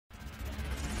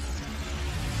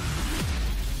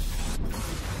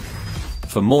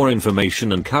For more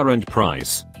information and current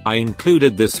price, I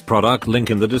included this product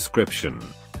link in the description.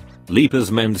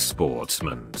 Leapers Men's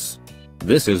Sportsmans.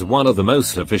 This is one of the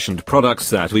most efficient products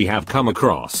that we have come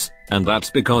across, and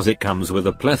that's because it comes with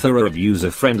a plethora of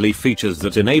user-friendly features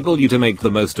that enable you to make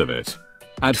the most of it.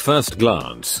 At first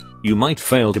glance, you might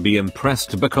fail to be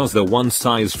impressed because the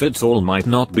one-size-fits-all might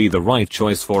not be the right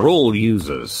choice for all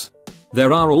users.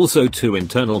 There are also 2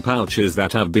 internal pouches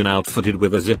that have been outfitted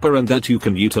with a zipper and that you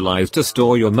can utilize to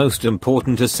store your most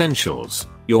important essentials,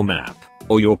 your map,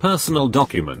 or your personal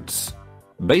documents.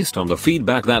 Based on the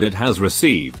feedback that it has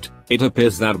received, it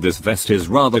appears that this vest is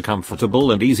rather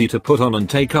comfortable and easy to put on and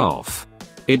take off.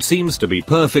 It seems to be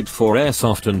perfect for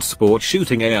airsoft and sport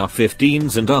shooting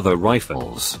AR-15s and other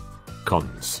rifles.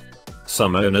 Cons.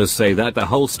 Some owners say that the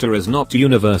holster is not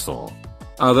universal.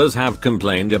 Others have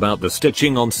complained about the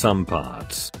stitching on some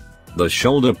parts. The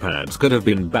shoulder pads could have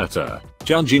been better,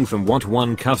 judging from what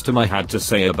one customer had to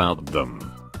say about them.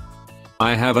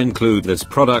 I have included this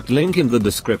product link in the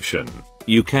description.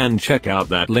 You can check out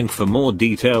that link for more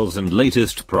details and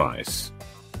latest price.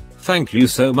 Thank you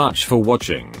so much for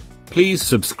watching. Please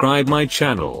subscribe my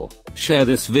channel, share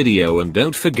this video and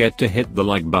don't forget to hit the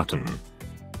like button.